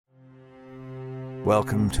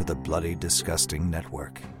Welcome to the Bloody Disgusting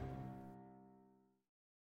Network.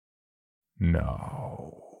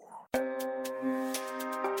 No.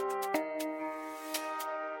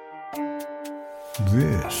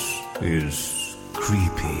 This is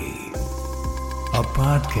Creepy, a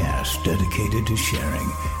podcast dedicated to sharing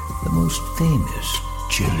the most famous,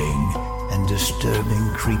 chilling, and disturbing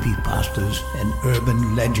creepypastas and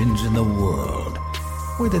urban legends in the world.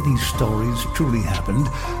 Whether these stories truly happened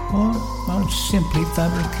or are simply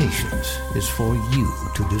fabrications is for you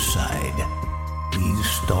to decide. These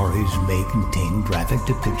stories may contain graphic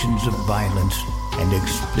depictions of violence and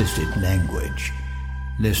explicit language.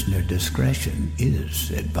 Listener discretion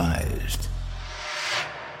is advised.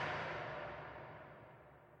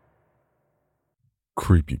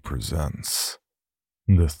 Creepy presents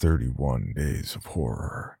The 31 Days of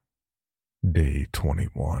Horror, Day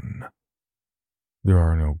 21. There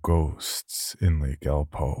are no ghosts in Lake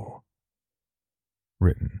Alpo.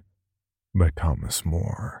 Written by Thomas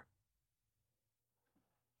Moore.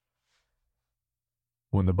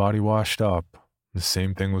 When the body washed up, the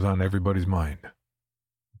same thing was on everybody's mind.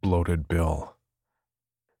 Bloated Bill.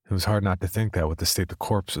 It was hard not to think that with the state the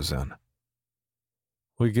corpse was in.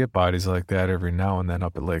 We get bodies like that every now and then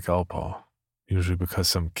up at Lake Alpo, usually because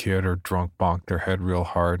some kid or drunk bonked their head real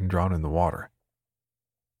hard and drowned in the water.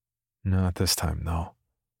 Not this time, though.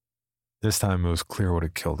 This time it was clear what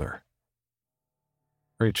had killed her.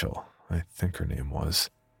 Rachel, I think her name was.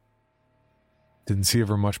 Didn't see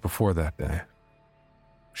her much before that day.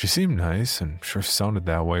 She seemed nice and sure sounded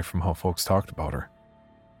that way from how folks talked about her.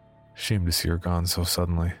 Shame to see her gone so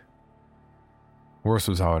suddenly. Worse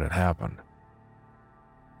was how it had happened.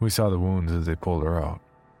 We saw the wounds as they pulled her out.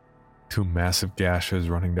 2 massive gashes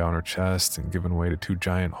running down her chest and giving way to 2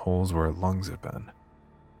 giant holes where her lungs had been.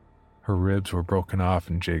 Her ribs were broken off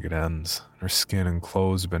in jagged ends, and her skin and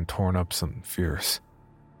clothes had been torn up something fierce.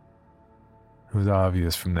 It was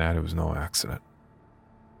obvious from that it was no accident.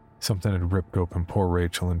 Something had ripped open poor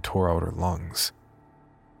Rachel and tore out her lungs.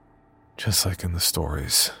 Just like in the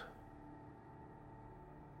stories.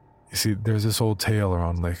 You see, there's this old tale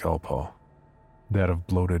around Lake Alpo, that of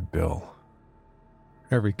Bloated Bill.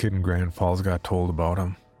 Every kid in Grand Falls got told about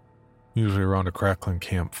him, usually around a crackling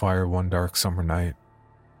campfire one dark summer night.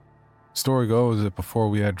 Story goes that before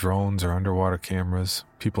we had drones or underwater cameras,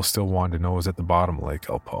 people still wanted to know what was at the bottom of Lake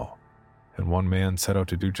Alpo, and one man set out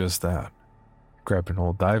to do just that. Grabbed an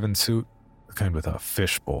old diving suit, the kind with a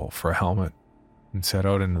fishbowl for a helmet, and set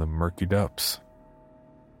out into the murky depths.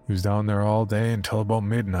 He was down there all day until about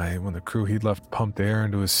midnight when the crew he'd left pumped air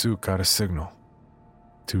into his suit got a signal.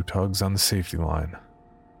 2 tugs on the safety line.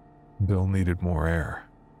 Bill needed more air.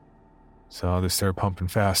 So they started pumping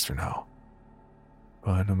faster now.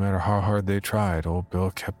 But no matter how hard they tried, old Bill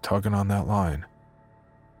kept tugging on that line.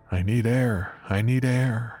 I need air, I need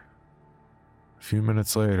air. A few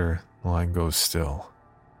minutes later, the line goes still.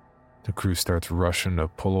 The crew starts rushing to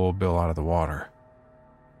pull old Bill out of the water.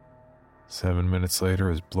 7 minutes later,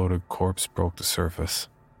 his bloated corpse broke the surface,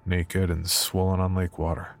 naked and swollen on lake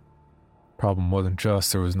water. Problem wasn't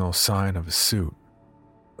just there was no sign of his suit,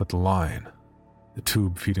 but the line, the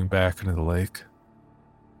tube feeding back into the lake.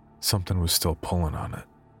 Something was still pulling on it.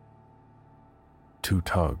 2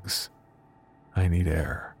 tugs. I need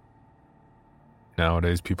air.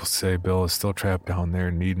 Nowadays, people say Bill is still trapped down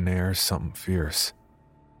there needing air, something fierce.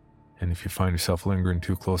 And if you find yourself lingering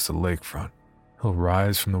too close to the lakefront, he'll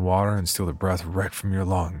rise from the water and steal the breath right from your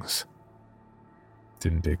lungs.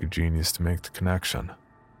 Didn't take a genius to make the connection.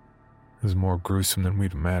 It was more gruesome than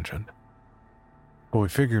we'd imagined. But we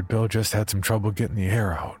figured Bill just had some trouble getting the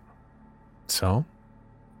air out. So,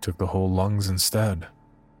 took the whole lungs instead.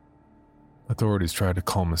 Authorities tried to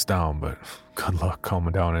calm us down, but good luck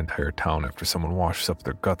calming down an entire town after someone washes up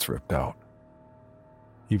their guts ripped out.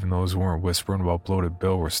 Even those who weren't whispering about Bloated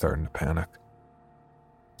Bill were starting to panic.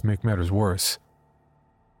 To make matters worse,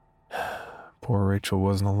 poor Rachel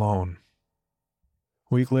wasn't alone.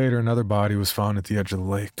 A week later, another body was found at the edge of the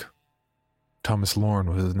lake. Thomas Lorne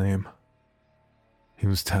was his name. He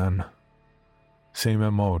was 10. Same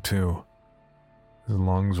MO, too. His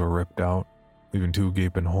lungs were ripped out, leaving 2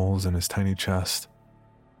 gaping holes in his tiny chest.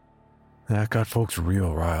 That got folks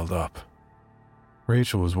real riled up.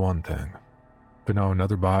 Rachel was one thing, but now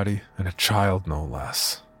another body, and a child no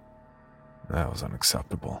less. That was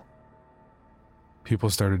unacceptable.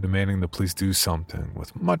 People started demanding the police do something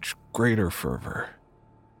with much greater fervor.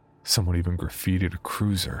 Someone even graffitied a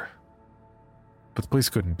cruiser. But the police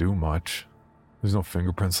couldn't do much. There's no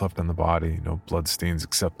fingerprints left on the body, no bloodstains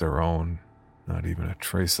except their own, not even a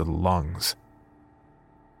trace of the lungs.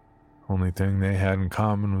 Only thing they had in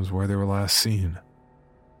common was where they were last seen.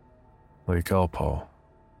 Lake Alpo.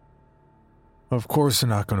 Of course they're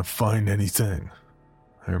not going to find anything,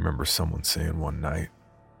 I remember someone saying one night.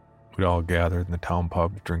 We'd all gathered in the town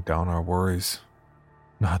pub to drink down our worries.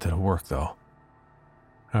 Not that it worked, though.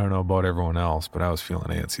 I don't know about everyone else, but I was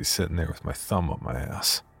feeling antsy sitting there with my thumb up my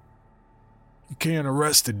ass. You can't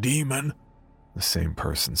arrest a demon, the same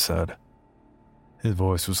person said. His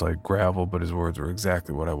voice was like gravel, but his words were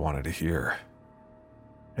exactly what I wanted to hear.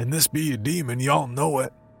 And this be a demon, y'all know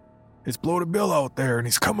it. It's Bloated Bill out there, and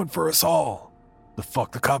he's coming for us all. The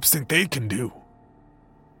fuck the cops think they can do?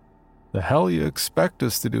 The hell you expect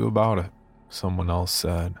us to do about it, someone else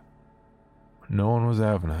said. No one was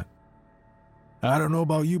having it. I don't know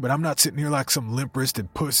about you, but I'm not sitting here like some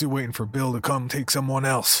limp-wristed pussy waiting for Bill to come take someone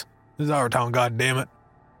else. This is our town, goddammit.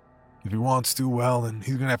 If he wants to, well, then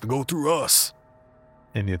he's gonna have to go through us.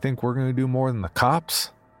 And you think we're gonna do more than the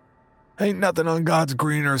cops? Ain't nothing on God's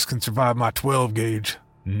green earth can survive my 12 gauge.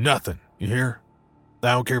 Nothing, you hear?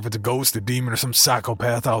 I don't care if it's a ghost, a demon, or some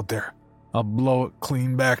psychopath out there. I'll blow it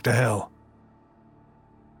clean back to hell.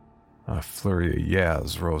 A flurry of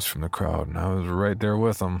yas rose from the crowd, and I was right there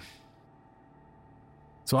with them.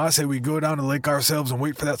 So I say we go down to the lake ourselves and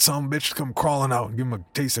wait for that sumbitch to come crawling out and give him a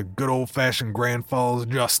taste of good old-fashioned Grand Falls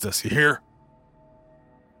justice, you hear?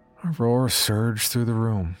 A roar surged through the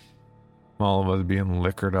room, all of us being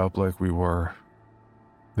liquored up like we were.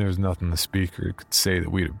 There was nothing the speaker could say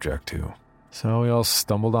that we'd object to. So we all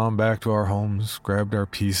stumbled on back to our homes, grabbed our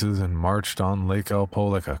pieces, and marched on Lake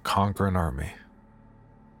Alpo like a conquering army.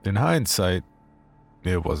 In hindsight,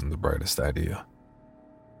 it wasn't the brightest idea.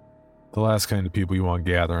 The last kind of people you want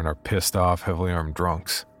gathering are pissed off, heavily armed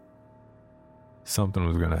drunks. Something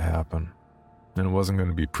was going to happen, and it wasn't going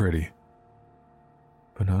to be pretty.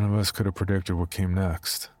 But none of us could have predicted what came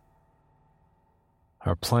next.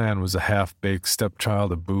 Our plan was a half-baked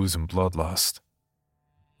stepchild of booze and bloodlust.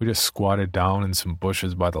 We just squatted down in some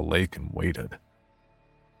bushes by the lake and waited.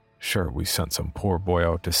 Sure, we sent some poor boy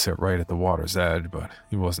out to sit right at the water's edge, but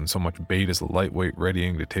he wasn't so much bait as a lightweight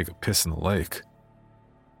readying to take a piss in the lake.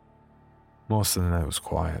 Most of the night was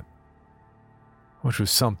quiet, which was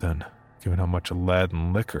something, given how much lead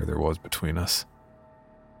and liquor there was between us.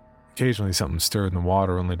 Occasionally something stirred in the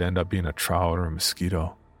water only to end up being a trout or a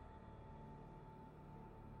mosquito.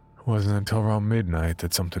 It wasn't until around midnight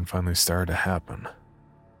that something finally started to happen.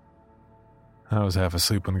 I was half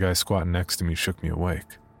asleep when the guy squatting next to me shook me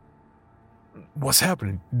awake. What's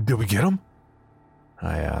happening? Did we get him?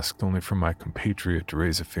 I asked, only for my compatriot to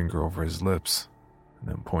raise a finger over his lips and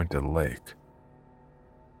then point to the lake.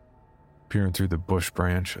 Peering through the bush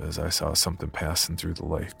branches, I saw something passing through the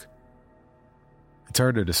lake. It's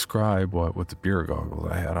hard to describe what with the beer goggles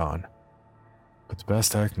I had on, but the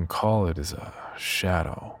best I can call it is a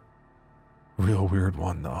shadow. Real weird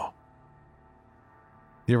one, though.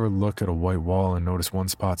 You ever look at a white wall and notice one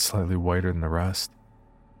spot slightly whiter than the rest?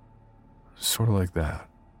 Sort of like that.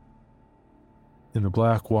 In the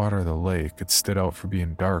black water of the lake, it stood out for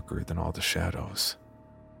being darker than all the shadows.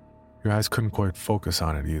 Your eyes couldn't quite focus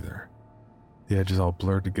on it either. The edges all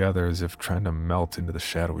blurred together as if trying to melt into the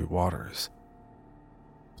shadowy waters.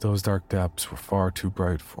 But those dark depths were far too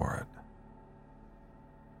bright for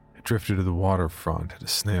it. It drifted to the waterfront at a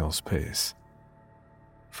snail's pace.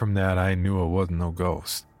 From that, I knew it wasn't no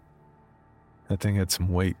ghost. That thing had some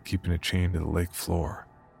weight keeping it chained to the lake floor.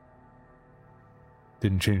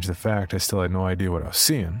 Didn't change the fact I still had no idea what I was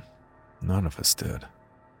seeing. None of us did.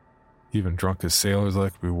 Even drunk as sailors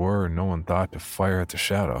like we were, no one thought to fire at the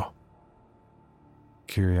shadow.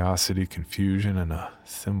 Curiosity, confusion, and a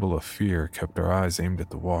thimble of fear kept our eyes aimed at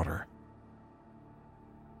the water.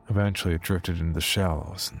 Eventually it drifted into the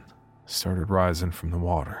shallows and started rising from the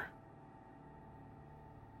water.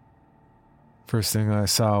 First thing I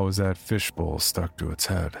saw was that fishbowl stuck to its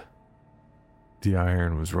head. The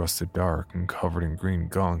iron was rusted dark and covered in green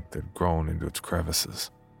gunk that had grown into its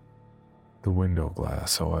crevices. The window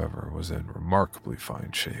glass, however, was in remarkably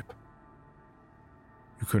fine shape.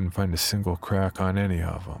 You couldn't find a single crack on any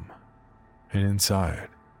of them, and inside,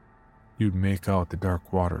 you'd make out the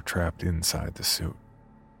dark water trapped inside the suit.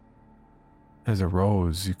 As it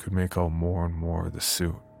rose, you could make out more and more of the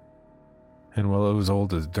suit, and while it was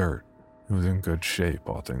old as dirt, it was in good shape,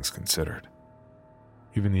 all things considered.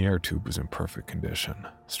 Even the air tube was in perfect condition,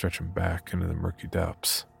 stretching back into the murky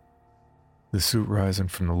depths. The suit rising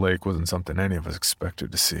from the lake wasn't something any of us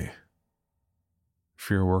expected to see.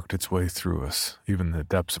 Fear worked its way through us, even in the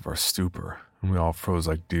depths of our stupor, and we all froze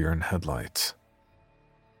like deer in headlights.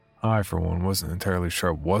 I, for one, wasn't entirely sure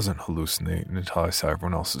I wasn't hallucinating until I saw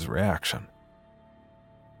everyone else's reaction.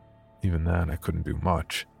 Even then, I couldn't do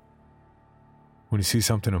much. When you see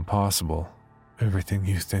something impossible, Everything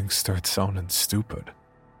you think starts sounding stupid.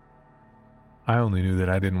 I only knew that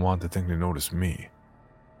I didn't want the thing to notice me,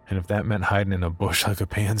 and if that meant hiding in a bush like a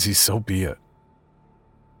pansy, so be it.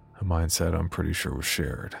 A mindset I'm pretty sure was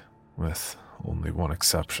shared, with only one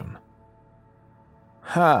exception.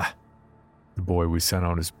 "Ha!" the boy we sent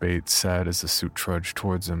out as bait said as the suit trudged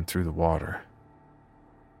towards him through the water.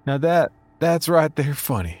 "Now that's right there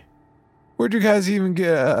funny. Where'd you guys even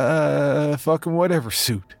get a fucking whatever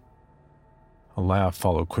suit?" A laugh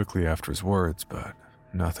followed quickly after his words, but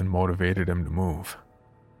nothing motivated him to move.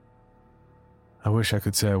 I wish I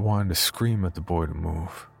could say I wanted to scream at the boy to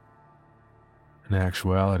move. In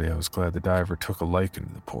actuality, I was glad the diver took a liking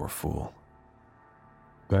to the poor fool.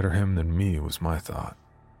 Better him than me was my thought.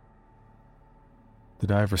 The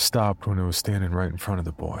diver stopped when he was standing right in front of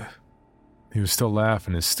the boy. He was still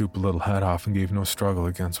laughing his stupid little head off and gave no struggle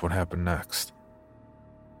against what happened next.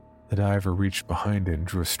 The diver reached behind it and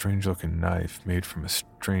drew a strange-looking knife made from a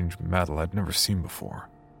strange metal I'd never seen before.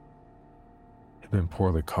 It had been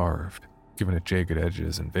poorly carved, given it jagged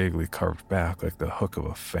edges and vaguely carved back like the hook of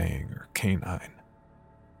a fang or canine.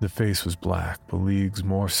 The face was black, but leagues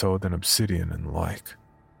more so than obsidian and the like.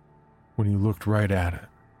 When you looked right at it,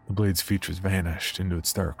 the blade's features vanished into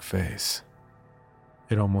its dark face.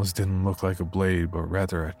 It almost didn't look like a blade, but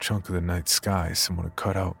rather a chunk of the night sky someone had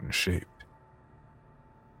cut out and shaped.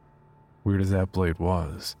 Weird as that blade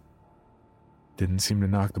was, didn't seem to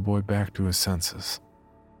knock the boy back to his senses.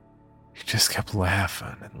 He just kept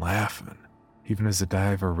laughing and laughing, even as the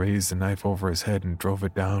diver raised the knife over his head and drove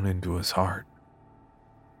it down into his heart.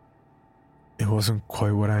 It wasn't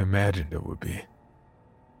quite what I imagined it would be.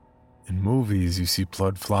 In movies, you see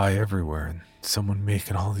blood fly everywhere and someone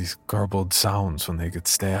making all these garbled sounds when they get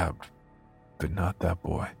stabbed, but not that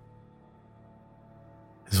boy.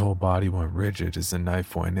 His whole body went rigid as the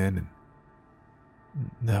knife went in, and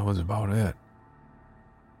that was about it.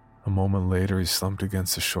 A moment later, he slumped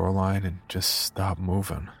against the shoreline and just stopped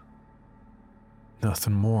moving.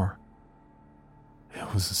 Nothing more.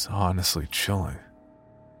 It was honestly chilling.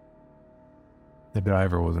 The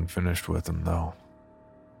diver wasn't finished with him, though.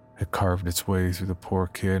 It carved its way through the poor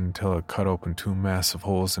kid until it cut open 2 massive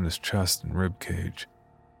holes in his chest and rib cage.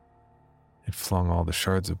 It flung all the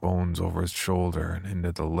shards of bones over his shoulder and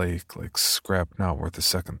into the lake like scrap not worth a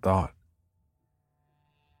second thought.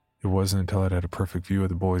 It wasn't until it had a perfect view of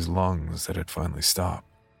the boy's lungs that it finally stopped.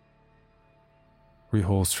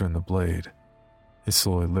 Reholstering the blade, it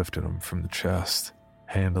slowly lifted him from the chest,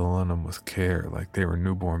 handling him with care like they were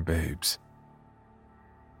newborn babes.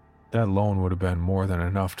 That alone would have been more than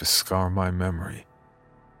enough to scar my memory.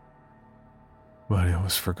 But it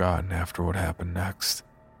was forgotten after what happened next.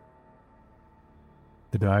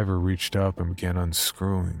 The diver reached up and began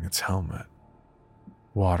unscrewing its helmet,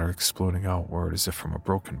 water exploding outward as if from a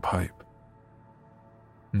broken pipe.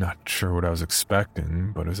 Not sure what I was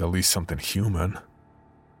expecting, but it was at least something human.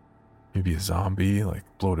 Maybe a zombie, like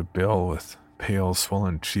Bloated Bill, with pale,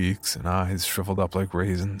 swollen cheeks and eyes shriveled up like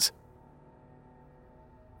raisins.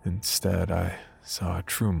 Instead, I saw a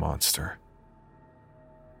true monster.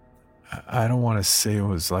 I don't want to say it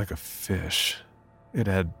was like a fish. It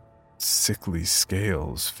had sickly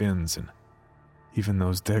scales, fins, and even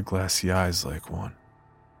those dead glassy eyes like one.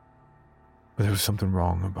 But there was something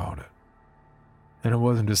wrong about it. And it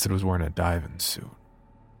wasn't just that it was wearing a diving suit.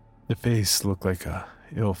 The face looked like a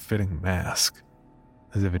ill-fitting mask,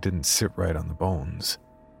 as if it didn't sit right on the bones.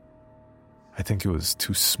 I think it was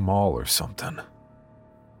too small or something.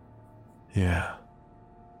 Yeah,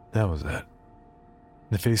 that was it.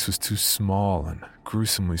 The face was too small and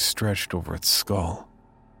gruesomely stretched over its skull.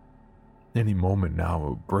 Any moment now it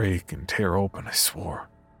would break and tear open, I swore.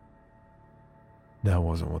 That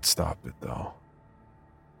wasn't what stopped it, though.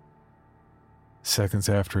 Seconds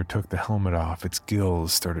after it took the helmet off, its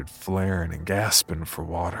gills started flaring and gasping for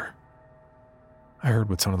water. I heard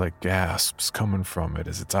what sounded like gasps coming from it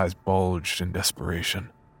as its eyes bulged in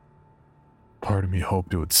desperation. Part of me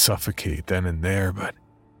hoped it would suffocate then and there, but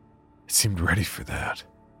it seemed ready for that.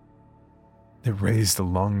 It raised the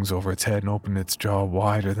lungs over its head and opened its jaw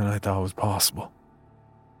wider than I thought was possible.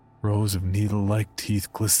 Rows of needle-like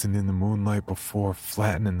teeth glistened in the moonlight before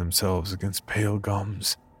flattening themselves against pale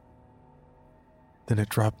gums. Then it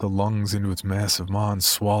dropped the lungs into its massive maw and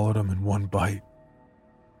swallowed them in one bite.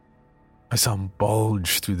 I saw them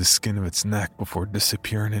bulge through the skin of its neck before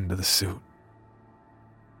disappearing into the suit.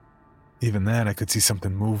 Even then, I could see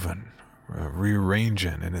something moving,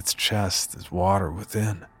 rearranging in its chest as water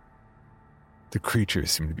within. The creature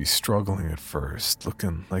seemed to be struggling at first,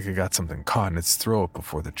 looking like it got something caught in its throat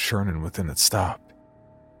before the churning within it stopped.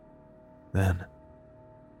 Then,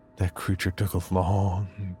 that creature took a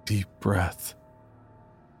long, deep breath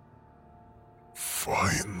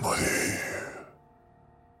Finally,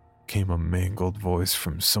 came a mangled voice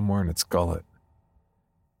from somewhere in its gullet.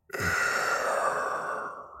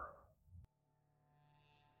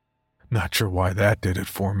 Not sure why that did it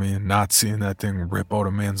for me, and not seeing that thing rip out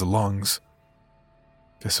a man's lungs.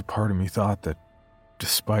 Guess a part of me thought that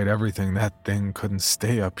despite everything, that thing couldn't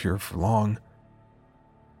stay up here for long.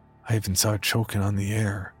 I even saw it choking on the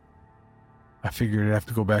air. I figured I'd have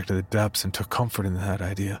to go back to the depths and took comfort in that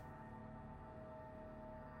idea.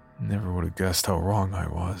 Never would have guessed how wrong I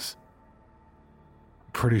was.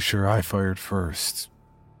 I'm pretty sure I fired first.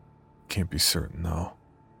 Can't be certain though,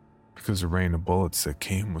 because the rain of bullets that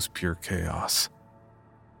came was pure chaos.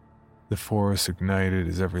 The forest ignited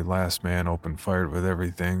as every last man opened fire with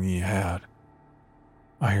everything he had.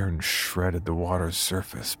 Iron shredded the water's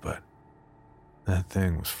surface, but that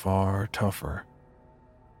thing was far tougher.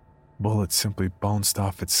 Bullets simply bounced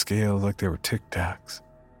off its scales like they were tic-tacs.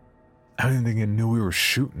 I didn't think it knew we were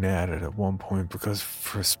shooting at it at one point because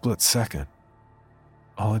for a split second,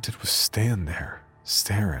 all it did was stand there,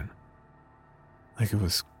 staring. Like it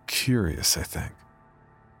was curious, I think.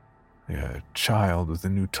 Like a child with a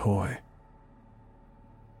new toy.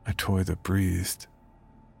 A toy that breathed.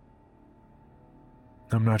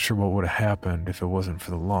 I'm not sure what would have happened if it wasn't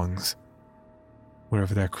for the lungs.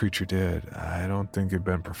 Whatever that creature did, I don't think it'd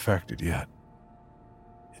been perfected yet.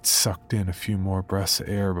 It sucked in a few more breaths of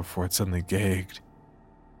air before it suddenly gagged.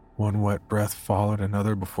 One wet breath followed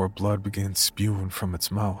another before blood began spewing from its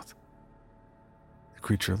mouth. The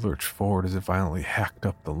creature lurched forward as it violently hacked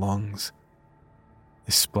up the lungs.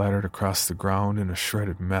 They splattered across the ground in a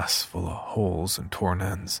shredded mess full of holes and torn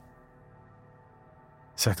ends.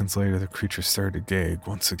 Seconds later, the creature started to gag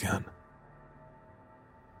once again.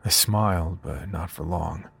 I smiled, but not for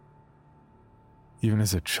long. Even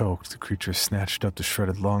as it choked, the creature snatched up the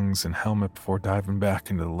shredded lungs and helmet before diving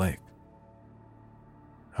back into the lake.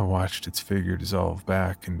 I watched its figure dissolve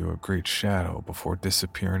back into a great shadow before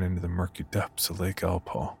disappearing into the murky depths of Lake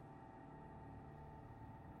Alpo.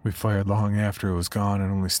 We fired long after it was gone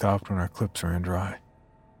and only stopped when our clips ran dry.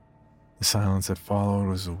 The silence that followed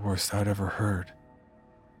was the worst I'd ever heard.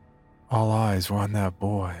 All eyes were on that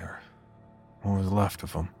boy, or what was left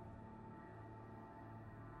of him.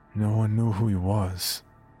 No one knew who he was.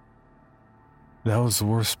 That was the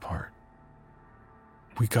worst part.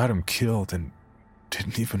 We got him killed and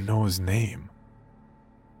didn't even know his name.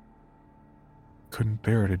 Couldn't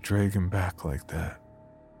bear to drag him back like that.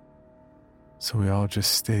 So we all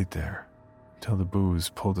just stayed there until the booze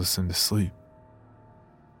pulled us into sleep.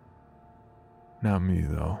 Not me,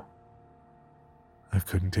 though. I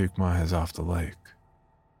couldn't take my eyes off the lake.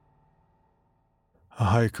 A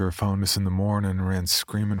hiker found us in the morning and ran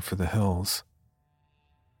screaming for the hills.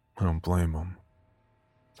 I don't blame him.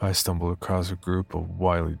 If I stumbled across a group of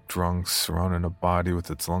wily drunks surrounding a body with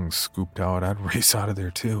its lungs scooped out, I'd race out of there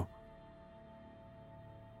too.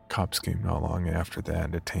 Cops came not long after that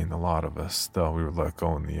and detained a lot of us, though we were let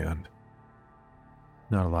go in the end.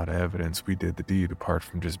 Not a lot of evidence we did the deed apart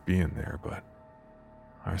from just being there, but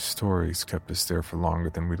our stories kept us there for longer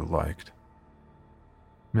than we'd have liked.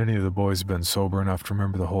 Many of the boys had been sober enough to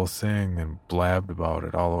remember the whole thing and blabbed about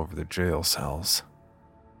it all over the jail cells.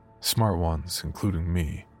 Smart ones, including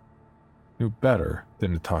me, knew better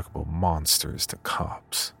than to talk about monsters to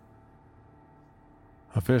cops.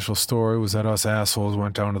 Official story was that us assholes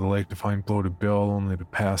went down to the lake to find Bloated Bill only to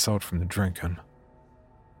pass out from the drinking.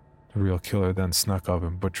 The real killer then snuck up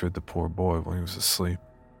and butchered the poor boy when he was asleep.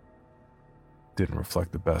 Didn't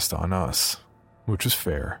reflect the best on us, which was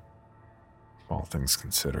fair, all things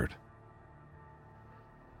considered.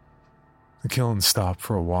 The killing stopped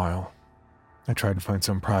for a while. I tried to find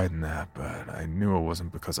some pride in that, but I knew it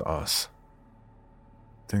wasn't because of us.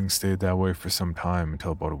 Things stayed that way for some time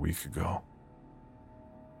until about a week ago.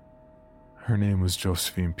 Her name was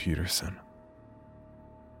Josephine Peterson.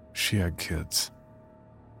 She had kids.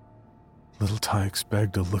 Little tykes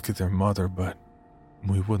begged to look at their mother, but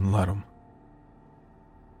we wouldn't let them.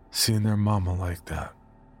 Seeing their mama like that,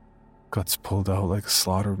 guts pulled out like a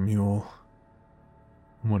slaughtered mule,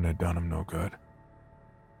 wouldn't have done them no good.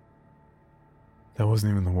 That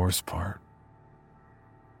wasn't even the worst part.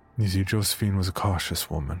 You see, Josephine was a cautious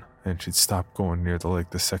woman, and she'd stopped going near the lake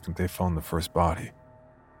the second they found the first body.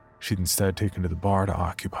 She'd instead taken to the bar to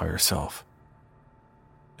occupy herself.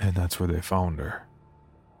 And that's where they found her,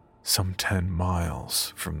 some 10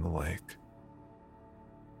 miles from the lake.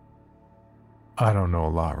 I don't know a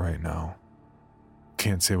lot right now.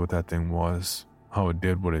 Can't say what that thing was, how it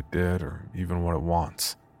did what it did, or even what it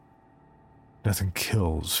wants. Nothing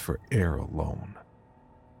kills for air alone.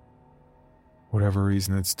 Whatever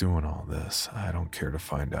reason it's doing all this, I don't care to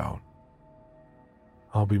find out.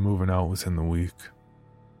 I'll be moving out within the week.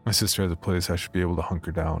 My sister has a place I should be able to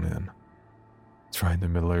hunker down in. It's right in the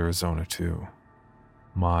middle of Arizona, too.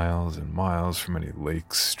 Miles and miles from any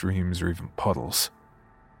lakes, streams, or even puddles.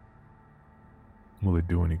 Will it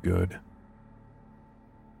do any good?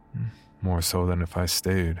 More so than if I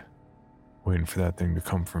stayed, waiting for that thing to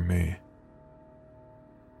come for me.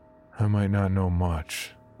 I might not know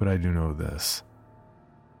much, but I do know this.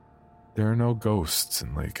 There are no ghosts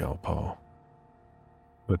in Lake Alpo.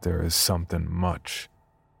 But there is something much,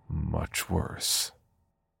 much worse.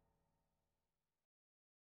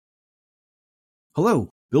 Hello,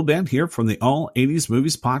 Bill Band here from the All 80s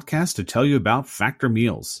Movies podcast to tell you about Factor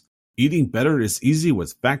Meals. Eating better is easy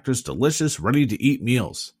with Factor's delicious, ready-to-eat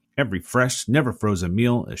meals. Every fresh, never frozen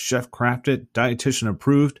meal is chef-crafted, dietitian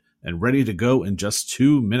approved, and ready to go in just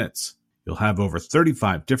 2 minutes. You'll have over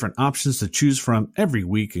 35 different options to choose from every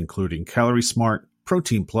week, including Calorie Smart,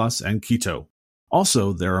 Protein Plus, and Keto.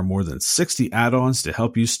 Also, there are more than 60 add-ons to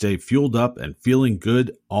help you stay fueled up and feeling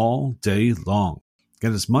good all day long.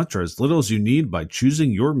 Get as much or as little as you need by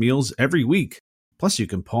choosing your meals every week. Plus, you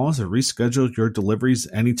can pause or reschedule your deliveries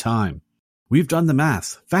anytime. We've done the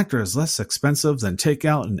math. Factor is less expensive than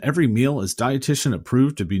takeout, and every meal is dietitian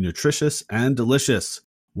approved to be nutritious and delicious.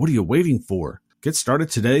 What are you waiting for? Get started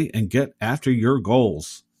today and get after your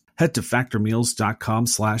goals. Head to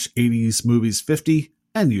factormeals.com/80smovies50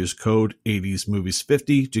 and use code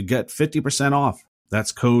 80smovies50 to get 50% off.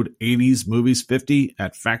 That's code 80smovies50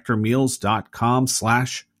 at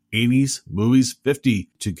factormeals.com/80smovies50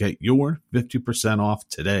 to get your 50% off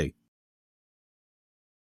today.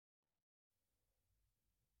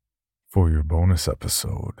 For your bonus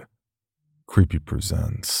episode, Creepy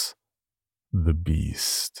presents The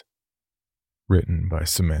Beast, written by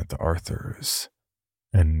Samantha Arthurs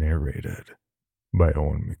and narrated by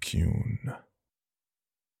Owen McCune.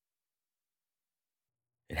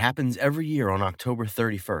 It happens every year on October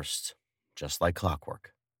 31st, just like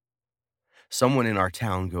clockwork. Someone in our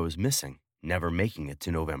town goes missing, never making it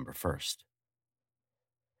to November 1st.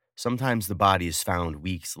 Sometimes the body is found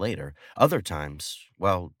weeks later. Other times,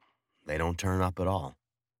 well, they don't turn up at all.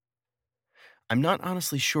 I'm not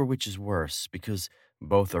honestly sure which is worse because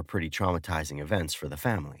both are pretty traumatizing events for the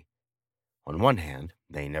family. On one hand,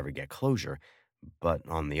 they never get closure, but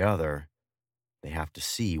on the other, they have to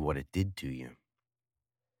see what it did to you.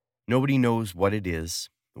 Nobody knows what it is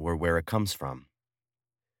or where it comes from.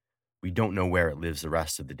 We don't know where it lives the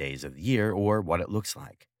rest of the days of the year or what it looks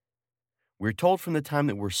like. We're told from the time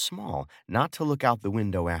that we're small not to look out the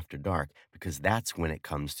window after dark because that's when it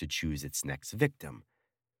comes to choose its next victim,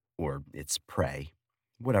 or its prey,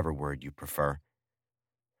 whatever word you prefer.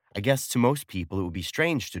 I guess to most people it would be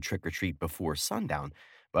strange to trick-or-treat before sundown,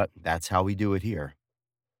 but that's how we do it here.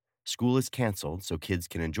 School is canceled so kids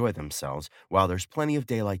can enjoy themselves while there's plenty of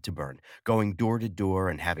daylight to burn, going door to door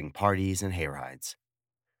and having parties and hayrides.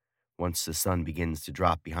 Once the sun begins to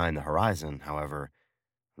drop behind the horizon, however,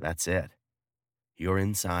 that's it. You're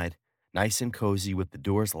inside, nice and cozy with the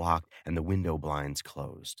doors locked and the window blinds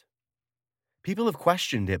closed. People have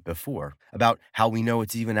questioned it before about how we know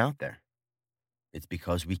it's even out there. It's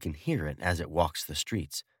because we can hear it as it walks the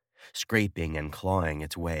streets, scraping and clawing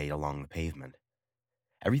its way along the pavement.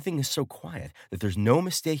 Everything is so quiet that there's no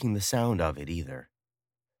mistaking the sound of it either.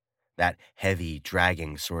 That heavy,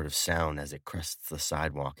 dragging sort of sound as it crests the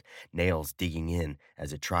sidewalk, nails digging in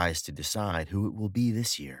as it tries to decide who it will be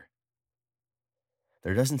this year.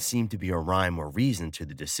 There doesn't seem to be a rhyme or reason to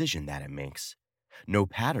the decision that it makes. No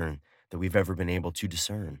pattern that we've ever been able to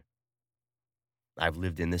discern. I've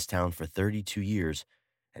lived in this town for 32 years,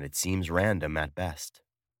 and it seems random at best.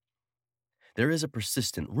 There is a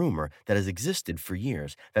persistent rumor that has existed for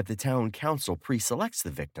years that the town council pre-selects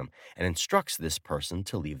the victim and instructs this person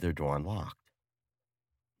to leave their door unlocked.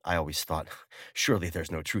 I always thought, surely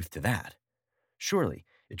there's no truth to that. Surely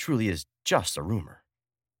it truly is just a rumor.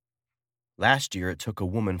 Last year it took a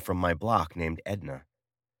woman from my block named Edna.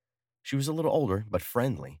 She was a little older but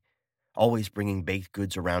friendly, always bringing baked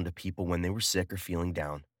goods around to people when they were sick or feeling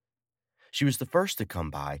down. She was the first to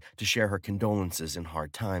come by to share her condolences in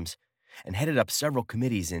hard times, and headed up several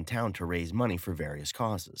committees in town to raise money for various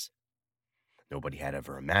causes. Nobody had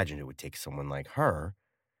ever imagined it would take someone like her,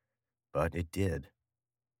 but it did.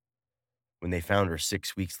 When they found her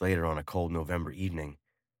 6 weeks later on a cold November evening,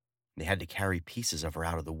 they had to carry pieces of her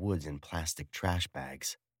out of the woods in plastic trash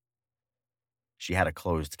bags. She had a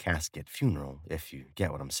closed casket funeral, if you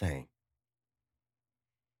get what I'm saying.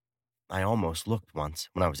 I almost looked once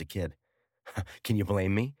when I was a kid. Can you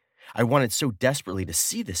blame me? I wanted so desperately to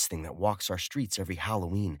see this thing that walks our streets every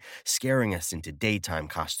Halloween, scaring us into daytime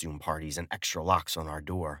costume parties and extra locks on our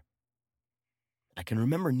door. I can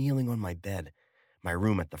remember kneeling on my bed, my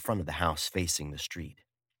room at the front of the house facing the street.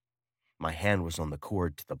 My hand was on the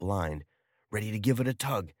cord to the blind, ready to give it a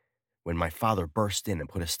tug, when my father burst in and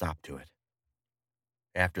put a stop to it.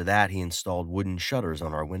 After that, he installed wooden shutters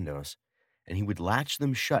on our windows, and he would latch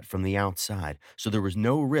them shut from the outside, so there was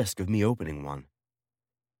no risk of me opening one.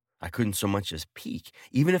 I couldn't so much as peek,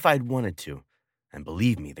 even if I'd wanted to, and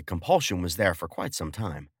believe me, the compulsion was there for quite some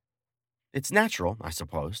time. It's natural, I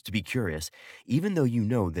suppose, to be curious, even though you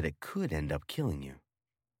know that it could end up killing you.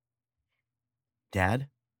 "Dad?"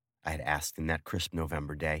 I had asked him that crisp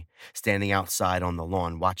November day, standing outside on the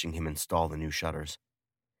lawn watching him install the new shutters.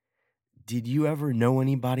 "Did you ever know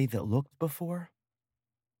anybody that looked before?"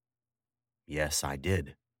 "Yes, I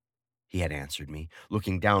did," he had answered me,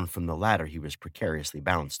 looking down from the ladder he was precariously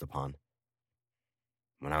balanced upon.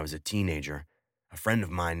 "When I was a teenager, a friend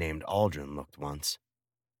of mine named Aldrin looked once.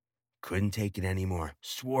 Couldn't take it anymore,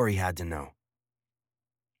 swore he had to know."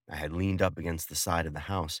 I had leaned up against the side of the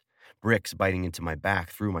house, bricks biting into my back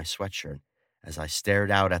through my sweatshirt, as I stared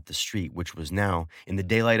out at the street, which was now, in the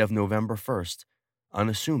daylight of November 1st,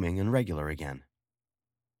 unassuming and regular again.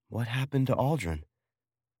 "What happened to Aldrin?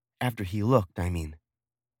 After he looked, I mean."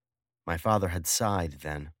 My father had sighed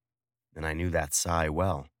then, and I knew that sigh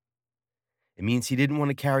well. It means he didn't want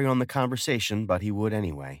to carry on the conversation, but he would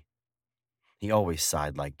anyway. He always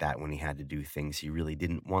sighed like that when he had to do things he really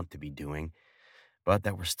didn't want to be doing, but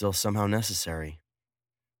that were still somehow necessary.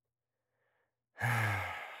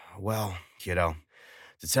 "Well, kiddo,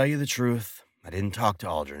 to tell you the truth, I didn't talk to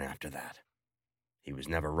Aldrin after that. He was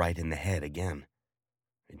never right in the head again.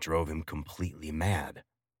 It drove him completely mad.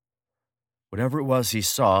 Whatever it was he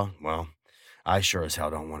saw, well, I sure as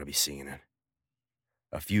hell don't want to be seeing it.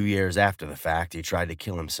 A few years after the fact, he tried to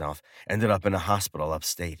kill himself, ended up in a hospital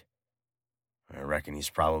upstate. I reckon he's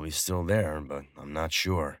probably still there, but I'm not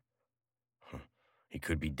sure. He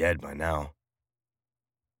could be dead by now."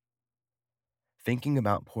 Thinking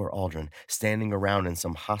about poor Aldrin, standing around in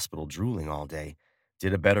some hospital drooling all day,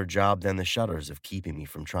 did a better job than the shutters of keeping me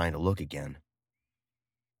from trying to look again.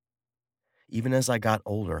 Even as I got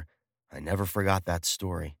older, I never forgot that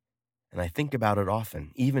story, and I think about it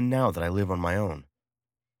often, even now that I live on my own.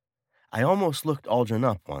 I almost looked Aldrin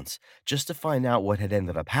up once, just to find out what had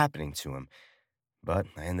ended up happening to him, but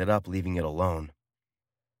I ended up leaving it alone.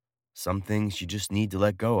 Some things you just need to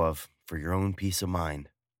let go of for your own peace of mind.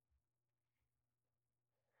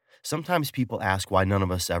 Sometimes people ask why none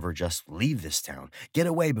of us ever just leave this town, get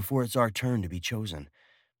away before it's our turn to be chosen.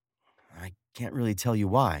 I can't really tell you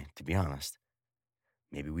why, to be honest.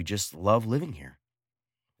 Maybe we just love living here.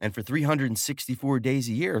 And for 364 days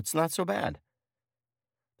a year, it's not so bad.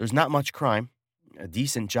 There's not much crime, a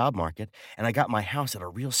decent job market, and I got my house at a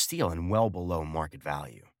real steal and well below market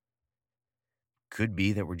value. Could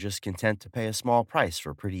be that we're just content to pay a small price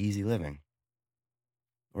for pretty easy living.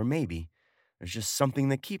 Or maybe there's just something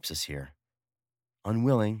that keeps us here,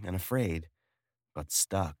 unwilling and afraid, but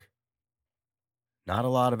stuck. Not a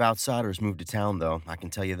lot of outsiders move to town, though, I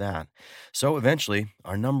can tell you that. So eventually,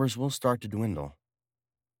 our numbers will start to dwindle.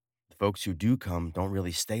 The folks who do come don't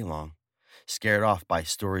really stay long, scared off by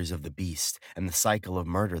stories of the beast and the cycle of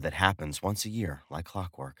murder that happens once a year, like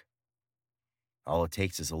clockwork. All it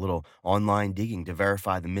takes is a little online digging to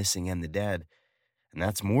verify the missing and the dead, and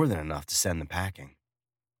that's more than enough to send them packing.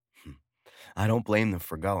 I don't blame them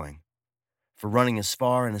for going, for running as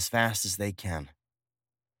far and as fast as they can.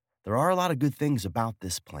 There are a lot of good things about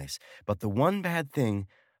this place, but the one bad thing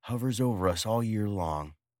hovers over us all year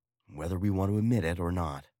long, whether we want to admit it or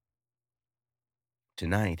not.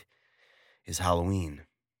 Tonight is Halloween,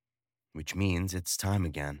 which means it's time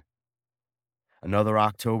again. Another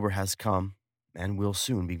October has come and will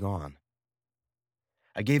soon be gone.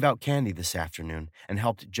 I gave out candy this afternoon and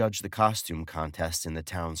helped judge the costume contest in the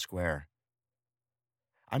town square.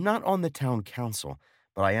 I'm not on the town council,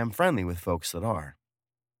 but I am friendly with folks that are.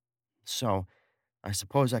 So, I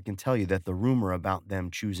suppose I can tell you that the rumor about them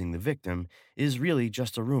choosing the victim is really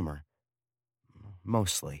just a rumor.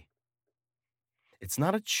 Mostly. It's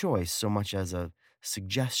not a choice so much as a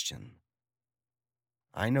suggestion.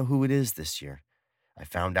 I know who it is this year. I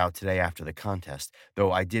found out today after the contest,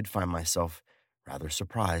 though I did find myself rather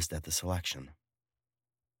surprised at the selection.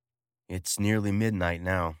 It's nearly midnight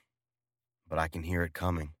now, but I can hear it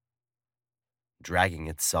coming, dragging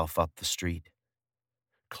itself up the street,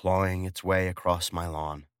 clawing its way across my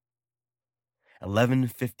lawn.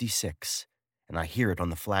 11:56, and I hear it on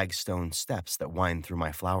the flagstone steps that wind through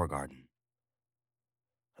my flower garden.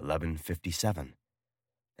 11:57,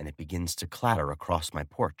 and it begins to clatter across my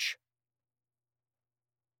porch.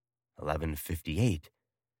 11:58,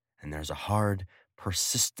 and there's a hard,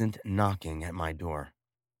 persistent knocking at my door.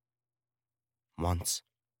 Once,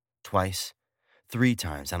 twice, 3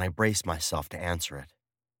 times, and I braced myself to answer it.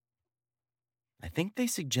 I think they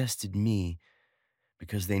suggested me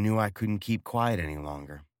because they knew I couldn't keep quiet any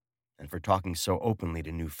longer, and for talking so openly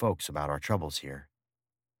to new folks about our troubles here.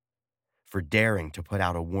 For daring to put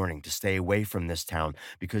out a warning to stay away from this town,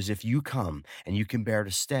 because if you come and you can bear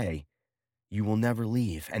to stay, you will never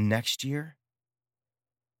leave. And next year,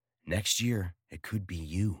 it could be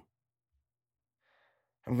you.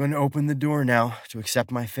 I'm going to open the door now to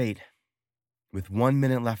accept my fate, with 1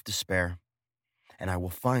 minute left to spare, and I will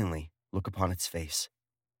finally look upon its face.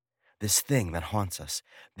 This thing that haunts us,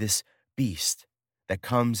 this beast that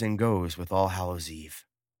comes and goes with All Hallows Eve.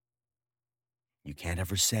 You can't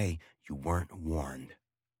ever say you weren't warned.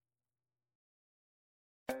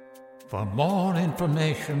 For more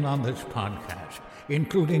information on this podcast,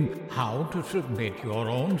 including how to submit your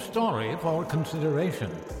own story for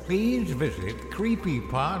consideration, please visit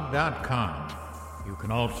creepypod.com. You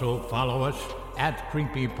can also follow us at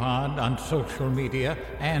CreepyPod on social media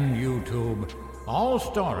and YouTube. All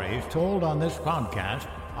stories told on this podcast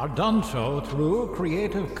are done so through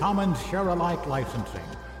Creative Commons Share-alike licensing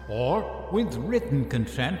or with written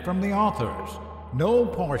consent from the authors. No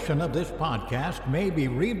portion of this podcast may be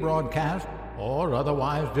rebroadcast or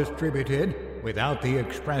otherwise distributed without the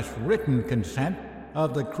express written consent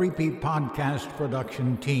of the Creepy Podcast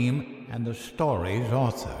production team and the story's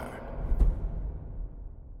author.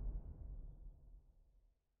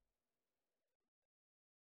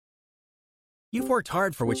 You've worked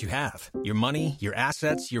hard for what you have. Your money, your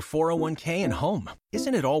assets, your 401k, and home.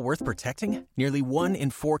 Isn't it all worth protecting? Nearly 1 in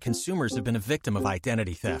 4 consumers have been a victim of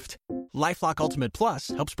identity theft. LifeLock Ultimate Plus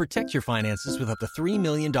helps protect your finances with up to $3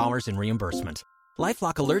 million in reimbursement.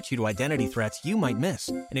 LifeLock alerts you to identity threats you might miss.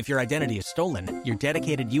 And if your identity is stolen, your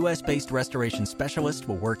dedicated U.S.-based restoration specialist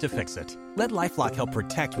will work to fix it. Let LifeLock help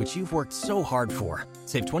protect what you've worked so hard for.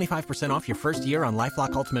 Save 25% off your first year on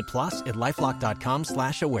LifeLock Ultimate Plus at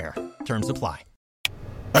LifeLock.com/aware. Terms apply.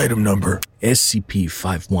 Item number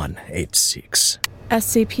SCP-5186.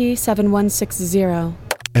 SCP-7160.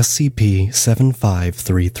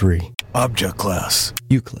 SCP-7533. Object Class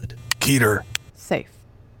Euclid. Keter. Safe.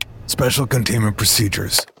 Special Containment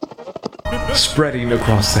Procedures. Spreading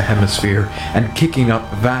across the hemisphere and kicking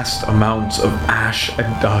up vast amounts of ash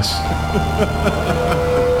and dust.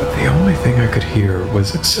 The only thing I could hear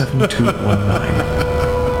was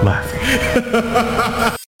 7219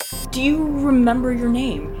 laughing. Do you remember your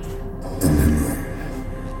name?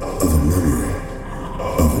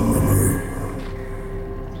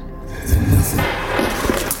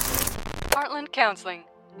 Heartland Counseling.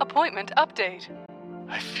 Appointment update.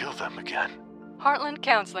 I feel them again. Heartland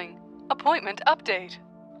Counseling. Appointment update.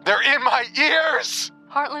 They're in my ears!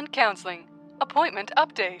 Heartland Counseling. Appointment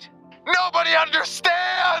update. Nobody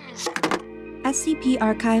understands! SCP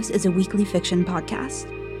Archives is a weekly fiction podcast.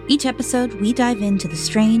 Each episode, we dive into the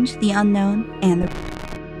strange, the unknown, and the...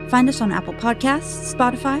 Find us on Apple Podcasts,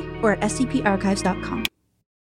 Spotify, or at scparchives.com.